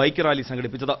മുന്നോടിയായാണ് ബൈക്ക് റാലി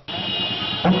സംഘടിപ്പിച്ചത്.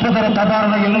 Upputhara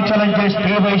തവാർണ young Challengers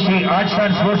TYC arts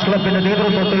and sports ക്ലബിന്റെ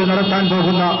നേതൃത്വത്തിൽ നടത്താൻ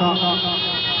പോകുന്ന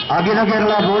അഖില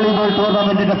കേരള വോളിബോൾ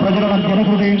ടൂർണമെന്റിന്റെ പ്രചരണം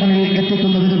ജനഹൃദയങ്ങളിൽ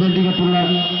എത്തിക്കുന്നതിന് വേണ്ടിയിട്ടുള്ള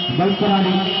ബൈക്ക്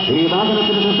റാലി ഈ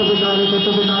വാഹനത്തിന്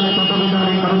തൊട്ടുപിന്നാലെ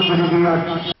കടന്നു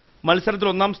വരികയാണ്. മത്സരത്തിൽ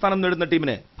ഒന്നാം സ്ഥാനം നേടുന്ന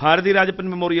ടീമിന് ഭാരതി രാജപ്പൻ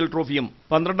മെമ്മോറിയൽ ട്രോഫിയും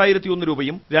 12,001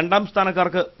 രൂപയും, രണ്ടാം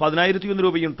സ്ഥാനക്കാർക്ക് 10,001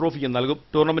 രൂപയും ട്രോഫിയും നൽകും.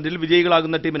 ടൂർണമെന്റിൽ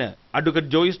വിജയികളാകുന്ന ടീമിന്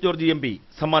അഡ്വക്കേറ്റ് ജോയിസ് ജോർജ് MP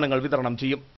സമ്മാനങ്ങൾ വിതരണം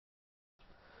ചെയ്യും.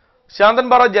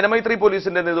 ശാന്തൻപാറ ജനമൈത്രി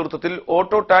പോലീസിന്റെ നേതൃത്വത്തിൽ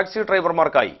ഓട്ടോ ടാക്സി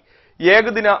ഡ്രൈവർമാർക്കായി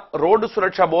ഏകദിന റോഡ്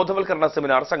സുരക്ഷാ ബോധവൽക്കരണ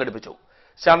സെമിനാർ സംഘടിപ്പിച്ചു.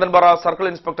 Santhanpara circle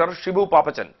inspector Shibu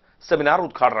Pappachan seminar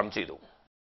ഉദ്ഘാടനം ചെയ്തു.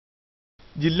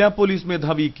 ജില്ലാ പോലീസ്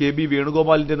മേധാവി KB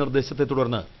വേണുഗോപാലിന്റെ നിർദ്ദേശത്തെ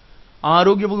തുടർന്ന്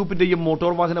ആരോഗ്യവകുപ്പിന്റെയും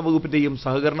മോട്ടോർ വാഹന വകുപ്പിന്റെയും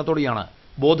സഹകരണത്തോടെയാണ്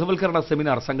ബോധവൽക്കരണ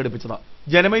സെമിനാർ സംഘടിപ്പിച്ചത്.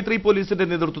 ജനമൈത്രി പോലീസിന്റെ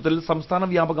നേതൃത്വത്തിൽ സംസ്ഥാന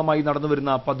വ്യാപകമായി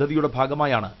നടന്നുവരുന്ന പദ്ധതിയുടെ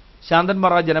ഭാഗമായാണ്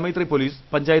ശാന്തൻപാറ ജനമൈത്രി പോലീസ്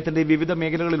പഞ്ചായത്തിന്റെ വിവിധ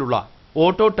മേഖലകളിലുള്ള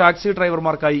ഓട്ടോ ടാക്സി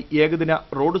ഡ്രൈവർമാർക്കായി ഏകദിന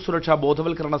റോഡ് സുരക്ഷാ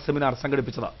ബോധവൽക്കരണ സെമിനാർ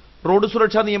സംഘടിപ്പിച്ചത്. റോഡ്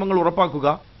സുരക്ഷാ നിയമങ്ങൾ ഉറപ്പാക്കുക,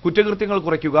 കുറ്റകൃത്യങ്ങൾ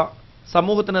കുറയ്ക്കുക,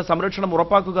 സമൂഹത്തിന് സംരക്ഷണം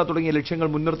ഉറപ്പാക്കുക തുടങ്ങിയ ലക്ഷ്യങ്ങൾ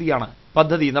മുൻനിർത്തിയാണ്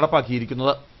പദ്ധതി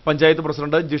നടപ്പാക്കിയിരിക്കുന്നത്. പഞ്ചായത്ത്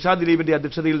പ്രസിഡന്റ് ജിഷ ദിലീപിന്റെ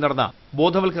അധ്യക്ഷതയിൽ നടന്ന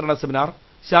ബോധവൽക്കരണ seminar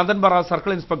Santhanpara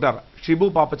circle inspector Shibu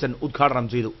Pappachan ഉദ്ഘാടനം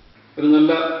ചെയ്തു. ഒരു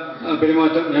നല്ല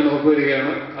പെരുമാറ്റം ഞാൻ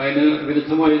ഉറപ്പുവരികയാണ്. അതിന്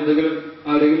വിരുദ്ധമായി എന്തെങ്കിലും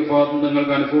ആരെങ്കിലും ഭാഗത്ത്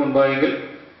നിങ്ങൾക്ക് അനുഭവം ഉണ്ടായെങ്കിൽ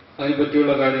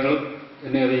അതിനെപ്പറ്റിയുള്ള കാര്യങ്ങൾ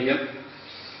എന്നെ അറിയിക്കാം.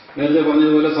 നേരത്തെ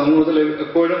പറഞ്ഞതുപോലെ സമൂഹത്തിൽ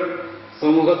എപ്പോഴും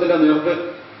സമൂഹത്തിന്റെ നേർക്ക്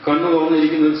കണ്ണു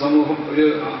തുറന്നിരിക്കുന്ന ഒരു സമൂഹം, ഒരു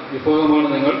വിഭാഗമാണ്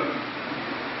നിങ്ങൾ.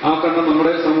 ആ കണ്ണ്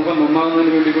നമ്മുടെ സമൂഹം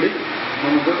നന്നാകുന്നതിന് വേണ്ടി കൂടി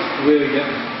നമുക്ക് ഉപയോഗിക്കാം.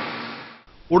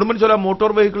 Udumbanchola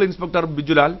motor vehicle inspector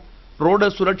Bijulal road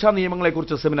സുരക്ഷാ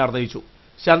നിയമങ്ങളെക്കുറിച്ച് സെമിനാർ നയിച്ചു.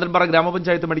 ശാന്തൻപാറ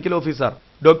ഗ്രാമപഞ്ചായത്ത് മെഡിക്കൽ ഓഫീസർ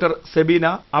ഡോക്ടർ സെബീന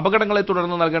അപകടങ്ങളെ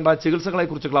തുടർന്ന് നൽകേണ്ട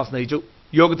ചികിത്സകളെക്കുറിച്ച് ക്ലാസ് നയിച്ചു.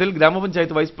 യോഗത്തിൽ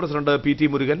ഗ്രാമപഞ്ചായത്ത് വൈസ് പ്രസിഡന്റ്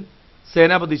PT മുരുകൻ,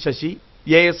 സേനാപതി ശശി,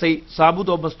 ASI സാബു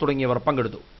തോമസ് തുടങ്ങിയവർ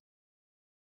പങ്കെടുത്തു.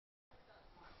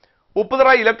 ഉപ്പുതറ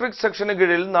ഇലക്ട്രിക് സെക്ഷന്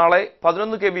കീഴിൽ നാളെ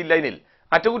 11 kV ലൈനിൽ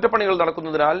അറ്റകുറ്റപ്പണികൾ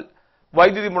നടക്കുന്നതിനാൽ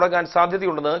വൈദ്യുതി മുടങ്ങാൻ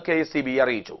സാധ്യതയുണ്ടെന്ന് KSEB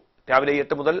അറിയിച്ചു. രാവിലെ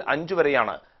 8 മുതൽ 5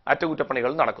 വരെയാണ്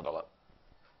അറ്റകുറ്റപ്പണികൾ നടക്കുന്നത്.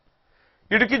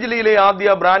 ഇടുക്കി ജില്ലയിലെ ആദ്യ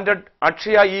ബ്രാൻഡഡ്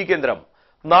അക്ഷയ കേന്ദ്രം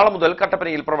നാളെ മുതൽ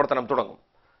കട്ടപ്പനയിൽ പ്രവർത്തനം തുടങ്ങും.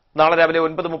 നാളെ രാവിലെ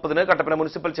 9:30 Kattappana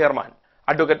municipal chairman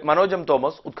advocate Manoj M.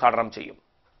 Thomas ഉദ്ഘാടനം ചെയ്യും.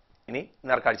 ഇനി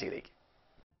നേർക്കാഴ്ചയിലേക്ക്.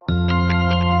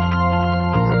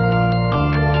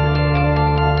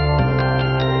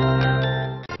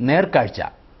 നേർക്കാഴ്ച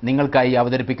നിങ്ങൾക്കായി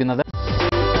അവതരിപ്പിക്കുന്നത്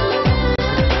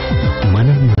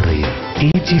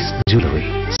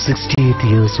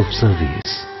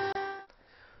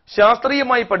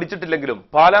ശാസ്ത്രീയമായി പഠിച്ചിട്ടില്ലെങ്കിലും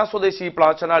പാലാ സ്വദേശി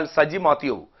പ്ലാച്ചനാൽ സജി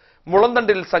മാത്യു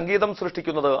മുളന്തണ്ടിൽ സംഗീതം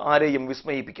സൃഷ്ടിക്കുന്നത് ആരെയും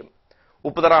വിസ്മയിപ്പിക്കും.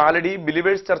 ഉപ്പുതറ ആലടി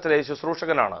ബിലിവേഴ്സ് ചർച്ചിലെ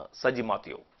ശുശ്രൂഷകനാണ് സജി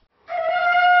മാത്യു.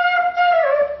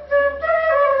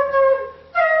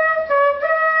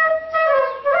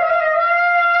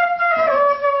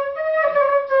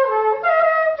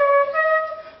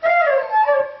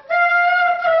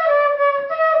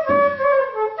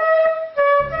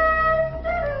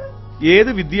 ഏത്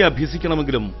വിദ്യ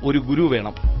അഭ്യസിക്കണമെങ്കിലും ഒരു ഗുരു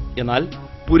വേണം. എന്നാൽ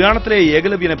പുരാണത്തിലെ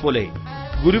ഏകലവ്യനെ പോലെ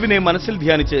ഗുരുവിനെ മനസ്സിൽ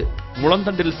ധ്യാനിച്ച്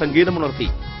മുളന്തണ്ടിൽ സംഗീതമുണർത്തി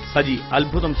സജി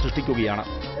അത്ഭുതം സൃഷ്ടിക്കുകയാണ്.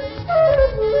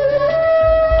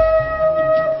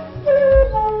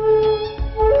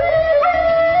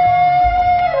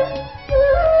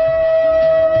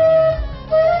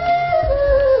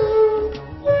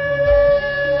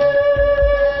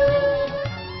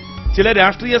 ചില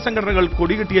രാഷ്ട്രീയ സംഘടനകൾ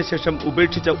കൊടികെട്ടിയ ശേഷം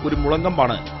ഉപേക്ഷിച്ച ഒരു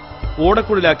മുളങ്കമ്പാണ്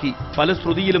ഓടക്കുഴലാക്കി പല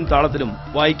ശ്രുതിയിലും താളത്തിലും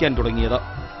വായിക്കാൻ തുടങ്ങിയത്.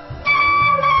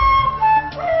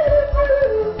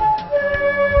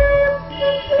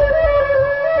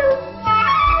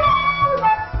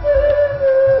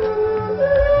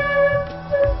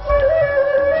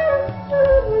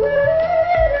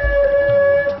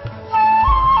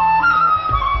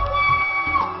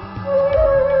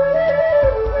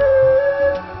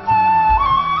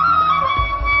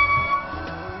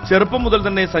 ചെറുപ്പം മുതൽ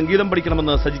തന്നെ സംഗീതം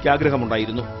പഠിക്കണമെന്ന് സജിക്ക്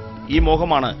ആഗ്രഹമുണ്ടായിരുന്നു. ഈ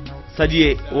മോഹമാണ്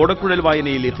സജിയെ ഓടക്കുഴൽ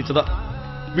വായനയിൽ എത്തിച്ചത്.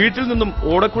 വീട്ടിൽ നിന്നും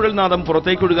ഓടക്കുഴൽ നാദം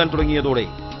പുറത്തേക്കൊഴുകാൻ തുടങ്ങിയതോടെ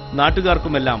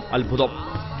നാട്ടുകാർക്കുമെല്ലാം അത്ഭുതം.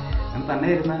 തന്നെ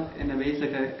ഇരുന്ന് എന്റെ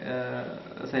ബേസൊക്കെ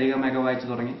സരിഗമയൊക്കെ വായിച്ചു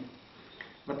തുടങ്ങി.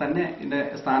 അപ്പോൾ തന്നെ ഇതിൻ്റെ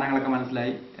സ്ഥാനങ്ങളൊക്കെ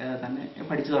മനസ്സിലായി തന്നെ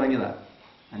പഠിച്ചു തുടങ്ങിയതാണ്.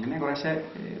 അങ്ങനെ കുറേശ്ശെ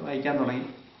വായിക്കാൻ തുടങ്ങി.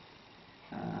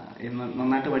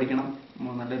 നന്നായിട്ട് പഠിക്കണം,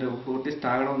 നല്ലൊരു ഫ്ലൂട്ടിസ്റ്റ്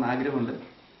ആകണമെന്ന് ആഗ്രഹമുണ്ട്.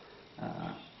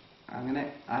 അങ്ങനെ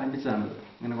ആരംഭിച്ചതാണിത്.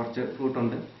 അങ്ങനെ കുറച്ച്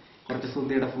ഫ്ലൂട്ടുണ്ട്, കുറച്ച്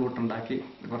ശ്രുതിയുടെ ഫ്ലൂട്ടുണ്ടാക്കി,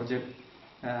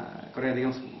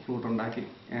 കുറേയധികം ഫ്ലൂട്ടുണ്ടാക്കി,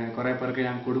 കുറേ പേർക്ക്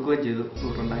ഞാൻ കൊടുക്കുകയും ചെയ്തു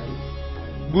ഫ്ലൂട്ടുണ്ടാക്കി.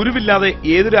 ഗുരുവില്ലാതെ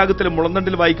ഏതു രാഗത്തിലും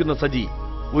മുളന്തണ്ടിൽ വായിക്കുന്ന സജി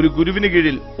ഒരു ഗുരുവിന്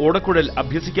കീഴിൽ ഓടക്കുഴൽ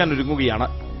അഭ്യസിക്കാനൊരുങ്ങുകയാണ്.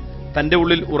 തന്റെ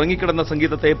ഉള്ളിൽ ഉറങ്ങിക്കിടന്ന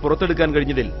സംഗീതത്തെ പുറത്തെടുക്കാൻ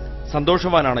കഴിഞ്ഞതിൽ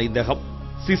സന്തോഷവാനാണ് ഇദ്ദേഹം.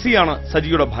 സിസിയാണ്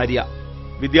സജിയുടെ ഭാര്യ.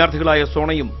 വിദ്യാർത്ഥികളായ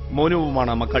സോണയും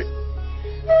മോനുവുമാണ് മക്കൾ.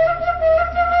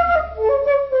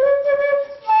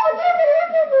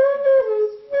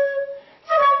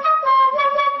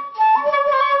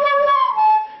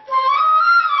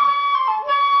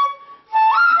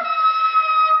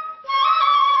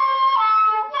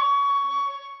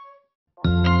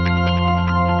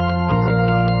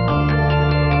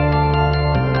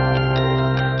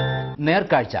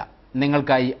 നേർക്കാഴ്ച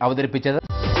നിങ്ങൾക്കായി അവതരിപ്പിച്ചത്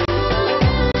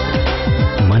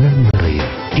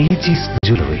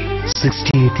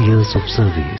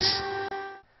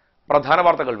പ്രധാന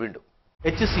വാർത്തകൾ വീണ്ടും.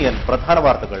 HCN പ്രധാന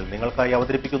വാർത്തകൾ നിങ്ങൾക്കായി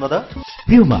അവതരിപ്പിക്കുന്നത്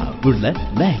Puma, വുഡ്ലൻഡ്,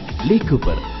 Nike, Lee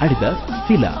Cooper, അഡിദാസ്,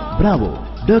 Fila, Bravo,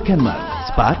 ഡോക്കന്മാർ,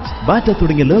 Sparks, batta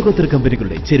തുടങ്ങിയ ലോകോത്തര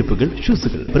കമ്പനികളുടെ ചെരുപ്പുകൾ,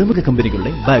 ഷൂസുകൾ, പ്രമുഖ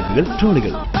കമ്പനികളുടെ ബാഗുകൾ,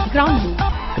 ട്രോളികൾ.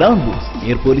 Crown boots,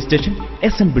 near police station,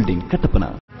 SN building, Kattappana.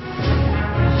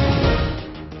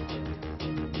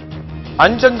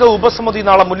 5 അംഗ ഉപസമിതി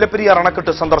നാളെ മുല്ലപ്പെരിയാർ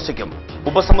അണക്കെട്ട് സന്ദർശിക്കും.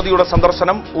 ഉപസമിതിയുടെ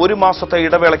സന്ദർശനം 1 മാസത്തെ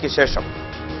ഇടവേളയ്ക്ക് ശേഷം.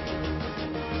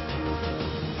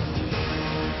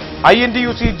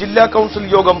 INTUC ജില്ലാ കൌൺസിൽ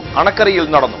യോഗം അണക്കരയിൽ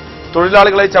നടന്നു.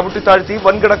 തൊഴിലാളികളെ ചവിട്ടിത്താഴ്ത്തി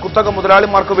വൻകിട കുത്തക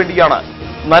മുതലാളിമാർക്ക് വേണ്ടിയാണ്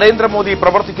നരേന്ദ്രമോദി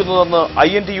പ്രവർത്തിക്കുന്നതെന്ന്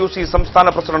INTUC സംസ്ഥാന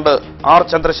പ്രസിഡന്റ് R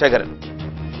ചന്ദ്രശേഖരൻ.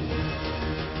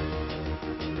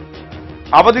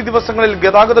 അവധി ദിവസങ്ങളിൽ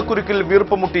ഗതാഗതക്കുരുക്കിൽ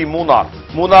വീർപ്പുമുട്ടി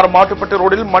മൂന്നാർ മാട്ടുപ്പെട്ടി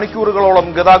റോഡിൽ മണിക്കൂറുകളോളം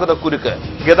ഗതാഗതക്കുരുക്ക്.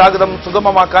 ഗതാഗതം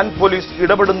സുഗമമാക്കാൻ പോലീസ്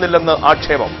ഇടപെടുന്നില്ലെന്ന്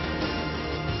ആക്ഷേപം.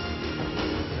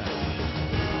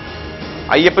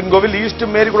 അയ്യപ്പൻകോവിൽ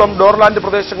ഈസ്റ്റ് മേരികുളം ഡോർലാൻഡ്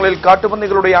പ്രദേശങ്ങളിൽ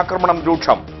കാട്ടുപന്നികളുടെ ആക്രമണം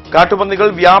രൂക്ഷം. കാട്ടുപന്നികൾ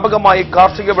വ്യാപകമായി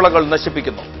കാർഷിക വിളകൾ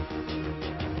നശിപ്പിക്കുന്നു.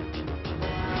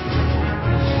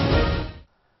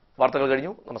 വാർത്തകൾ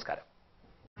കഴിഞ്ഞു. നമസ്കാരം.